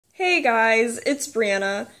Hey guys, it's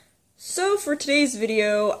Brianna. So for today's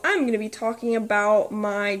video, I'm going to be talking about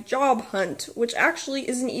my job hunt, which actually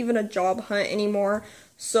isn't even a job hunt anymore.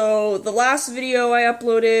 So the last video I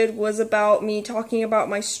uploaded was about me talking about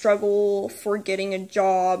my struggle for getting a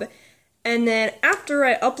job. And then after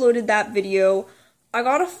I uploaded that video, I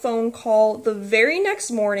got a phone call the very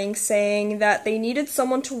next morning saying that they needed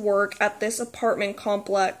someone to work at this apartment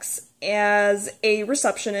complex as a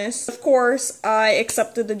receptionist. Of course, I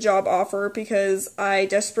accepted the job offer because I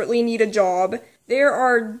desperately need a job. There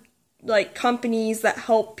are companies that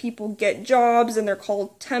help people get jobs and they're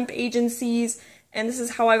called temp agencies, and this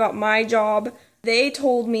is how I got my job. They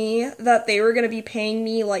told me that they were going to be paying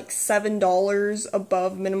me like $7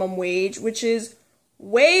 above minimum wage, which is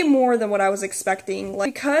way more than what I was expecting.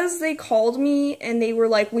 Because they called me and they were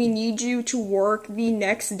like, we need you to work the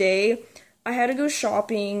next day, I had to go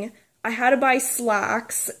shopping. I had to buy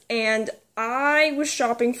slacks, and I was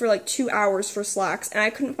shopping for like 2 hours for slacks, and I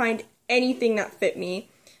couldn't find anything that fit me.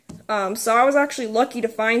 So I was actually lucky to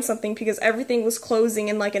find something because everything was closing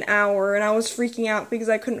in like an hour, and I was freaking out because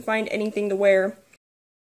I couldn't find anything to wear.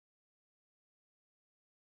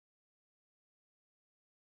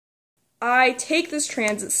 I take this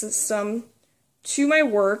transit system to my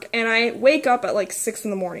work, and I wake up at like 6 in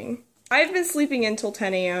the morning. I've been sleeping until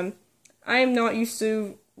 10 a.m. I am not used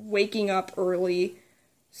to waking up early,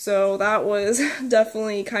 so that was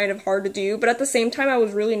definitely kind of hard to do, but at the same time I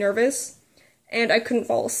was really nervous and I couldn't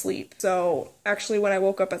fall asleep. So actually when I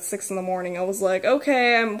woke up at 6 in the morning, I was like,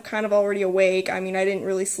 okay, I'm kind of already awake. I mean, I didn't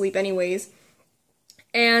really sleep anyways.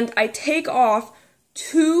 And I take off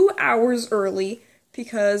 2 hours early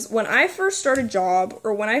because when I first start a job,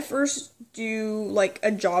 or when I first do like a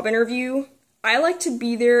job interview, I like to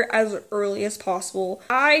be there as early as possible.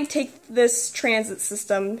 I take this transit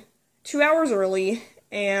system 2 hours early,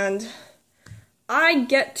 and I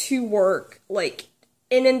get to work like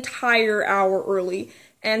an entire hour early.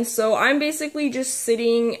 And so I'm basically just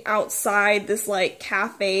sitting outside this like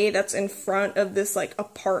cafe that's in front of this like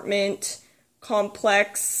apartment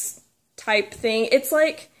complex type thing. It's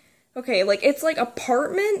like, okay, like it's like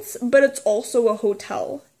apartments, but it's also a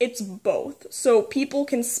hotel. It's both. So people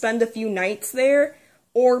can spend a few nights there,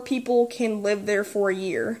 or people can live there for a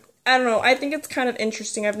year. I don't know, I think it's kind of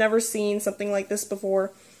interesting. I've never seen something like this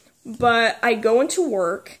before. But I go into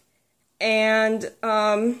work, and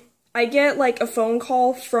I get like a phone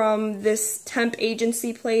call from this temp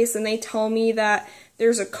agency place, and they tell me that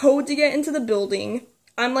there's a code to get into the building.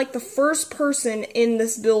 I'm like the first person in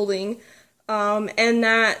this building. And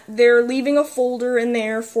that they're leaving a folder in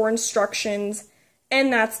there for instructions,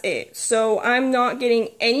 and that's it. So I'm not getting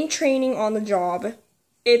any training on the job.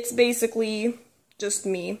 It's basically just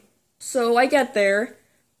me. So I get there,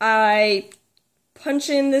 I punch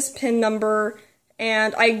in this PIN number,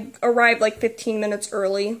 and I arrive like 15 minutes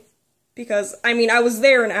early, because, I mean, I was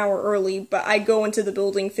there an hour early, but I go into the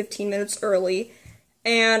building 15 minutes early,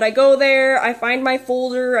 and I go there, I find my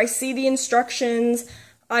folder, I see the instructions,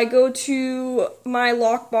 I go to my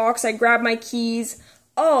lockbox, I grab my keys.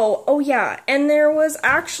 Oh yeah, and there was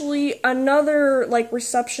actually another, like,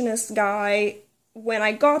 receptionist guy when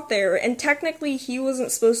I got there, and technically he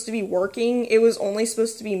wasn't supposed to be working, it was only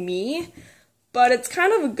supposed to be me, but it's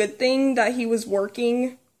kind of a good thing that he was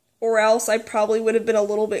working, or else I probably would have been a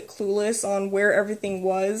little bit clueless on where everything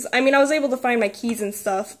was. I mean, I was able to find my keys and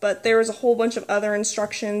stuff, but there was a whole bunch of other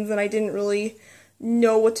instructions, and I didn't really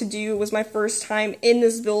know what to do. It was my first time in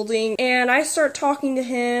this building, and I start talking to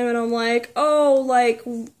him, and I'm like, oh, like,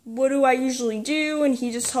 what do I usually do? And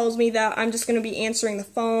he just tells me that I'm just going to be answering the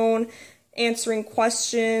phone, answering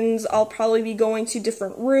questions. I'll probably be going to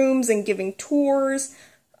different rooms and giving tours,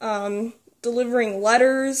 delivering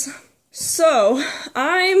letters. So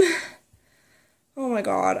oh my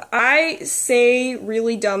god, I say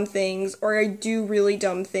really dumb things, or I do really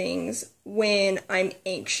dumb things when I'm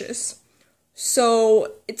anxious.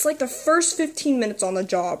 So it's like the first 15 minutes on the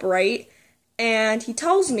job, right? And he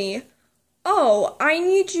tells me, oh, I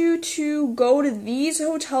need you to go to these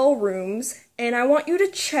hotel rooms, and I want you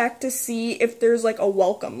to check to see if there's like a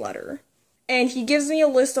welcome letter. And he gives me a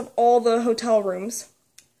list of all the hotel rooms.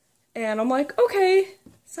 And I'm like, okay,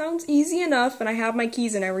 sounds easy enough, and I have my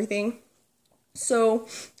keys and everything. So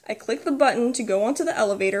I click the button to go onto the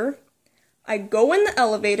elevator. I go in the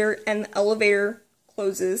elevator, and the elevator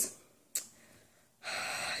closes.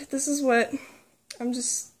 This is what,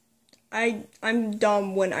 I'm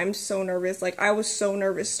dumb when I'm so nervous. Like, I was so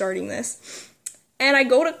nervous starting this. And I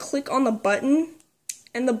go to click on the button,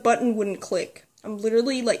 and the button wouldn't click. I'm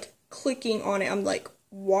literally, like, clicking on it. I'm like,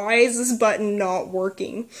 why is this button not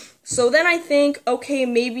working? So then I think, okay,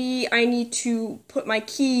 maybe I need to put my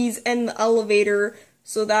keys in the elevator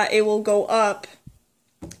so that it will go up.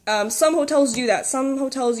 Some hotels do that. Some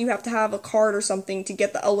hotels you have to have a card or something to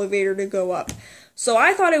get the elevator to go up. So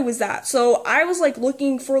I thought it was that. So I was like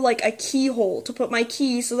looking for like a keyhole to put my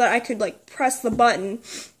key so that I could like press the button,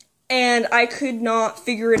 and I could not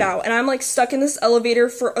figure it out. And I'm like stuck in this elevator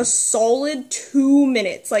for a solid 2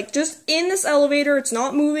 minutes. Like just in this elevator, it's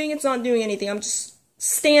not moving, it's not doing anything. I'm just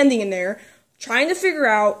standing in there trying to figure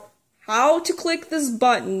out how to click this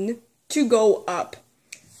button to go up.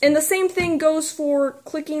 And the same thing goes for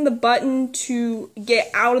clicking the button to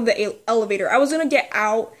get out of the elevator. I was gonna get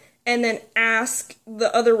out and then ask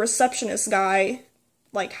the other receptionist guy,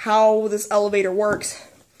 like, how this elevator works.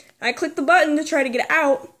 I clicked the button to try to get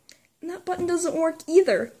out, and that button doesn't work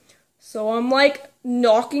either. So I'm, like,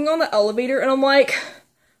 knocking on the elevator, and I'm like,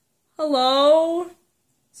 hello?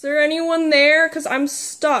 Is there anyone there? Because I'm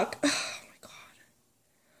stuck. Oh my god.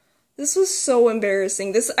 This was so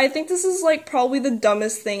embarrassing. I think this is, like, probably the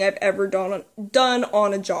dumbest thing I've ever done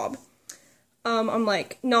on a job. I'm,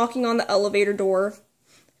 like, knocking on the elevator door.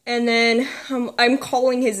 And then I'm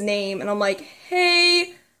calling his name, and I'm like,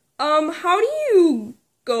 hey, how do you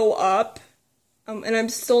go up? And I'm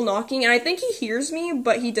still knocking, and I think he hears me,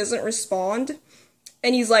 but he doesn't respond.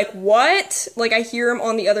 And he's like, what? Like, I hear him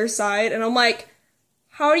on the other side, and I'm like,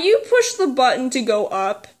 how do you push the button to go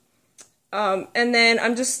up? And then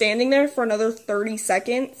I'm just standing there for another 30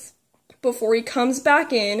 seconds before he comes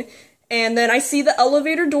back in, and then I see the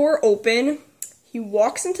elevator door open. He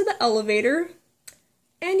walks into the elevator,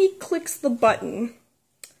 and he clicks the button.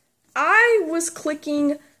 I was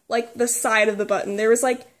clicking, like, the side of the button. There was,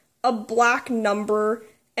 like, a black number,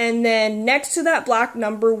 and then next to that black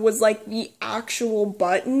number was, like, the actual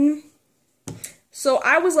button. So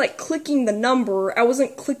I was, like, clicking the number. I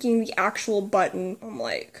wasn't clicking the actual button. I'm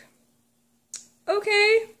like,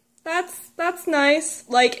 okay, that's nice.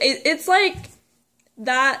 Like, it's, like,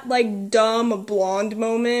 that, like, dumb blonde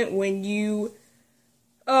moment when you...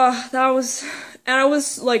 and I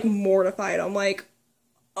was, like, mortified. I'm like,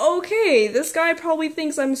 okay, this guy probably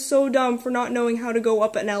thinks I'm so dumb for not knowing how to go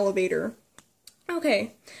up an elevator.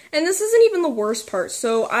 Okay, and this isn't even the worst part.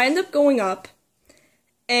 So I end up going up,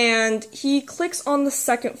 and he clicks on the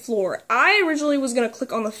 2nd floor. I originally was going to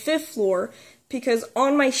click on the 5th floor, because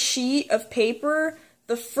on my sheet of paper,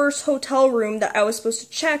 the first hotel room that I was supposed to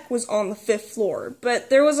check was on the 5th floor. But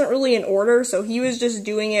there wasn't really an order, so he was just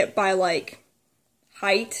doing it by, like,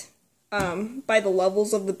 height. By the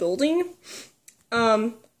levels of the building.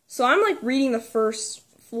 So I'm, like, reading the first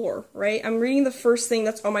floor, right? I'm reading the first thing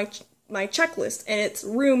that's on my checklist, and it's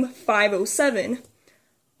room 507.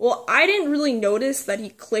 Well, I didn't really notice that he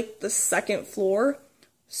clicked the 2nd floor,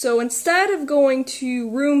 so instead of going to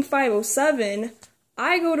room 507,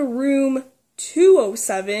 I go to room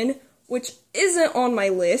 207, which isn't on my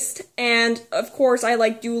list, and, of course, I,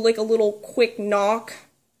 like, do, like, a little quick knock,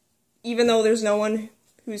 even though there's no one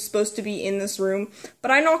who's supposed to be in this room,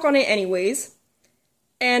 but I knock on it anyways,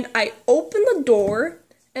 and I open the door,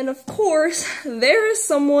 and of course, there is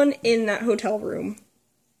someone in that hotel room.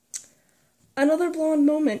 Another blonde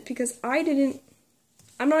moment, because I'm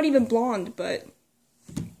not even blonde, but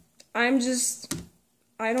I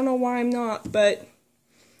don't know why I'm not, but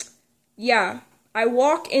yeah, I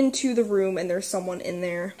walk into the room and there's someone in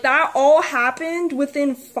there. That all happened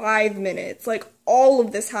within 5 minutes. Like, all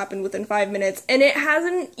of this happened within 5 minutes. And it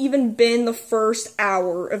hasn't even been the first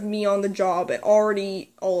hour of me on the job, and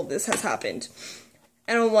already all of this has happened.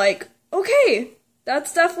 And I'm like, okay,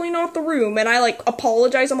 that's definitely not the room. And I, like,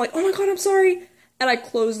 apologize. I'm like, oh my god, I'm sorry. And I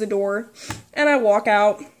close the door. And I walk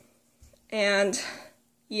out. And,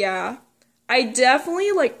 yeah. I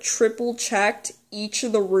definitely, like, triple-checked each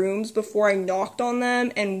of the rooms before I knocked on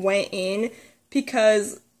them and went in,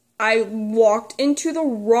 because I walked into the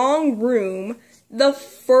wrong room the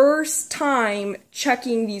first time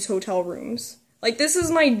checking these hotel rooms. Like, this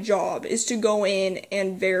is my job, is to go in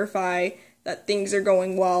and verify that things are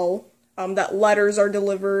going well, that letters are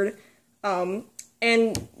delivered,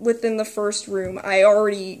 and within the first room, I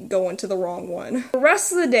already go into the wrong one. The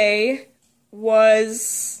rest of the day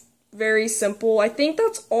was very simple. I think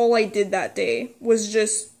that's all I did that day, was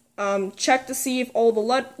just check to see if all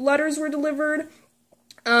the letters were delivered,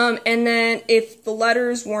 and then if the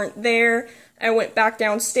letters weren't there, I went back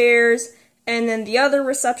downstairs, and then the other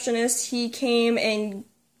receptionist, he came and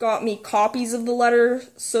got me copies of the letter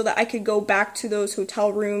so that I could go back to those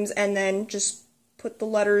hotel rooms and then just put the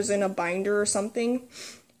letters in a binder or something.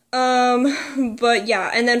 But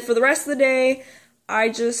yeah, and then for the rest of the day, I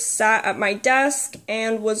just sat at my desk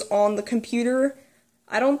and was on the computer.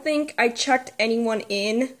 I don't think I checked anyone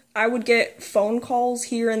in. I would get phone calls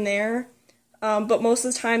here and there, but most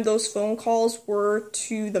of the time those phone calls were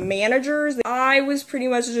to the managers. I was pretty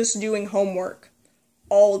much just doing homework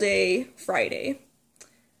all day Friday.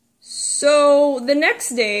 So the next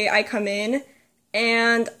day I come in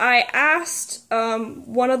and I asked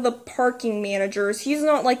one of the parking managers. He's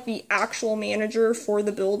not like the actual manager for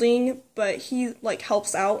the building, but he like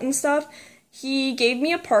helps out and stuff. He gave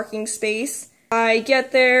me a parking space. I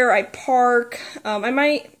get there, I park. I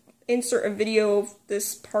might insert a video of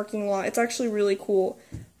this parking lot. It's actually really cool,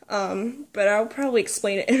 but I'll probably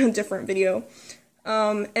explain it in a different video.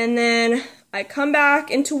 And then I come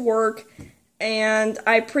back into work, and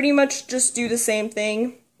I pretty much just do the same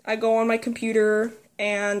thing. I go on my computer,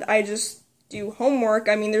 and I just do homework.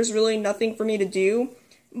 I mean, there's really nothing for me to do.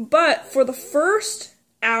 But for the first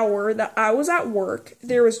hour that I was at work,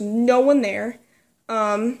 there was no one there,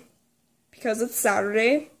 because it's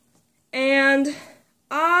Saturday, and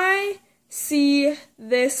I see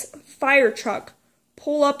this fire truck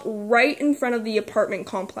pull up right in front of the apartment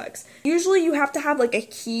complex. Usually you have to have like a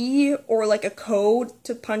key or like a code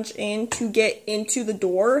to punch in to get into the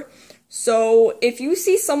door. So if you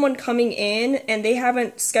see someone coming in and they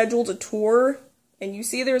haven't scheduled a tour and you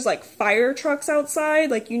see there's like fire trucks outside,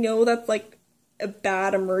 like you know that's like a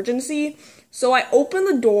bad emergency. So I open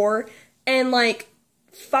the door and like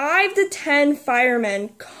 5 to 10 firemen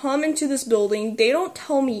come into this building. They don't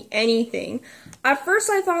tell me anything. At first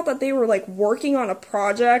I thought that they were like working on a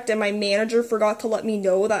project and my manager forgot to let me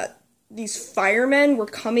know that these firemen were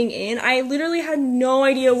coming in. I literally had no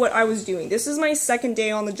idea what I was doing. This is my second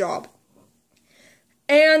day on the job.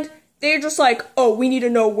 And they're just like, oh, we need to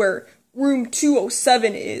know where room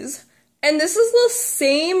 207 is. And this is the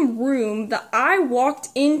same room that I walked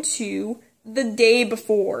into the day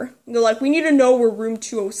before. They're like, we need to know where room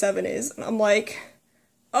 207 is. And I'm like,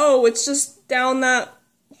 oh, it's just down that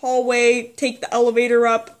hallway, take the elevator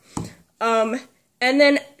up. And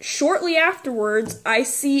then shortly afterwards, I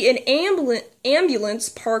see an ambulance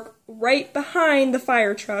park right behind the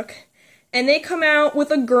fire truck. And they come out with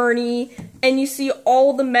a gurney, and you see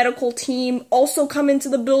all the medical team also come into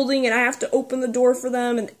the building, and I have to open the door for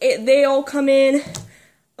them, and they all come in.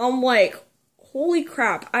 I'm like, holy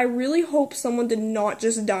crap, I really hope someone did not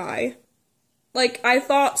just die. Like, I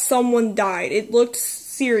thought someone died. It looked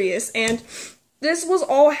serious, and this was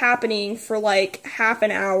all happening for like half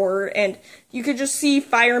an hour, and you could just see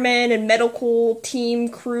firemen and medical team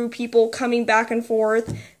crew people coming back and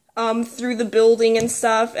forth through the building and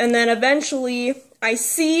stuff, and then eventually I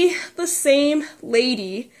see the same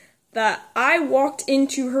lady that I walked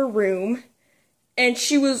into her room, and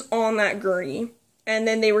she was on that gurney. And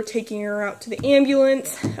then they were taking her out to the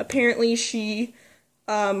ambulance. Apparently she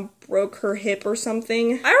broke her hip or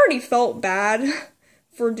something. I already felt bad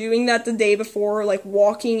for doing that the day before, like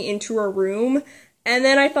walking into her room. And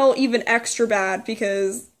then I felt even extra bad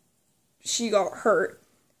because she got hurt.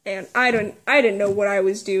 And I didn't know what I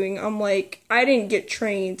was doing. I'm like, I didn't get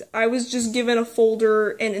trained. I was just given a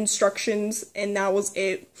folder and instructions, and that was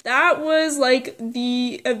it. That was like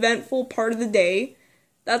the eventful part of the day.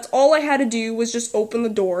 That's all I had to do was just open the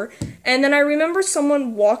door. And then I remember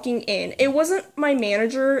someone walking in. It wasn't my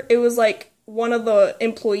manager. It was like one of the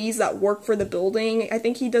employees that work for the building. I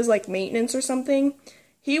think he does like maintenance or something.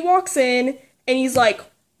 He walks in and he's like,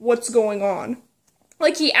 what's going on?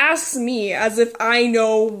 Like, he asks me as if I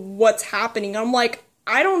know what's happening. I'm like,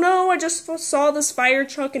 I don't know. I just saw this fire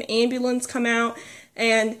truck and ambulance come out,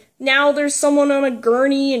 and now there's someone on a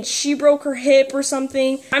gurney and she broke her hip or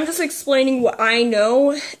something. I'm just explaining what I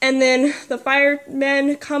know, and then the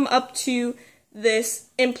firemen come up to this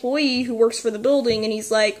employee who works for the building, and he's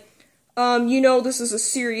like, you know, this is a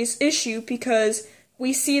serious issue because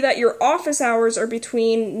we see that your office hours are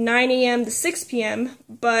between 9 a.m. to 6 p.m.,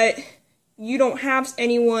 but you don't have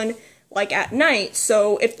anyone like at night.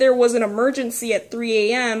 So if there was an emergency at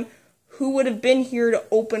 3 a.m., who would have been here to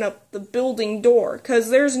open up the building door? Because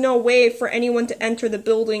there's no way for anyone to enter the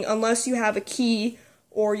building unless you have a key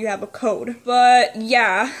or you have a code. But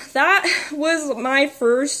yeah, that was my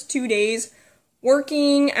first 2 days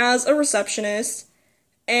working as a receptionist.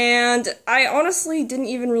 And I honestly didn't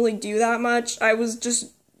even really do that much. I was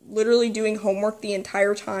just literally doing homework the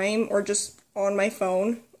entire time, or just on my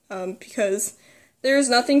phone. Because there's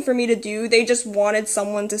nothing for me to do. They just wanted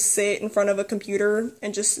someone to sit in front of a computer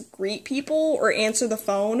and just greet people or answer the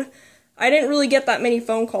phone. I didn't really get that many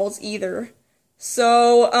phone calls either.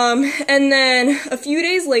 So, and then a few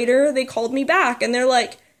days later, they called me back and they're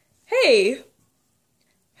like, hey,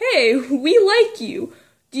 we like you.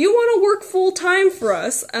 Do you want to work full time for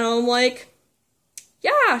us? And I'm like,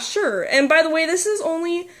 yeah, sure. And by the way, this is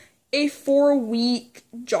only a 4-week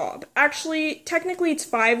job. Actually, technically it's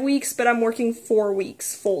 5 weeks, but I'm working 4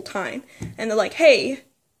 weeks full time. And they're like, hey,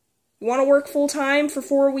 you want to work full time for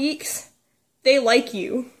 4 weeks? They like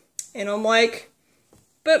you. And I'm like,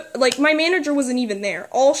 but like my manager wasn't even there.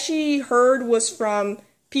 All she heard was from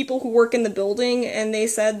people who work in the building, and they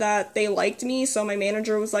said that they liked me. So my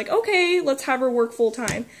manager was like, okay, let's have her work full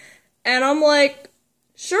time. And I'm like,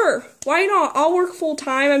 sure, why not? I'll work full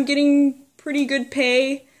time. I'm getting pretty good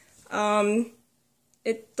pay.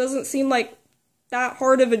 It doesn't seem like that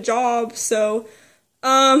hard of a job, so,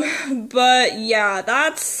 but yeah,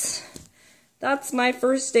 that's my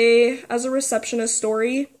first day as a receptionist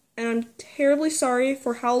story, and I'm terribly sorry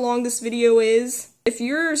for how long this video is. If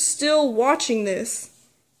you're still watching this,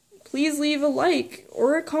 please leave a like,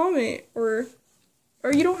 or a comment, or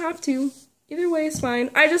you don't have to. Either way is fine.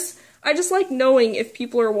 I just like knowing if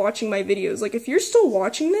people are watching my videos. Like, if you're still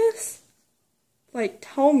watching this, like,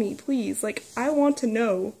 tell me, please. Like, I want to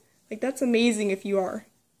know. Like, that's amazing if you are.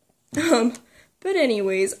 But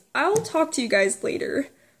anyways, I'll talk to you guys later.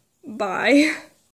 Bye.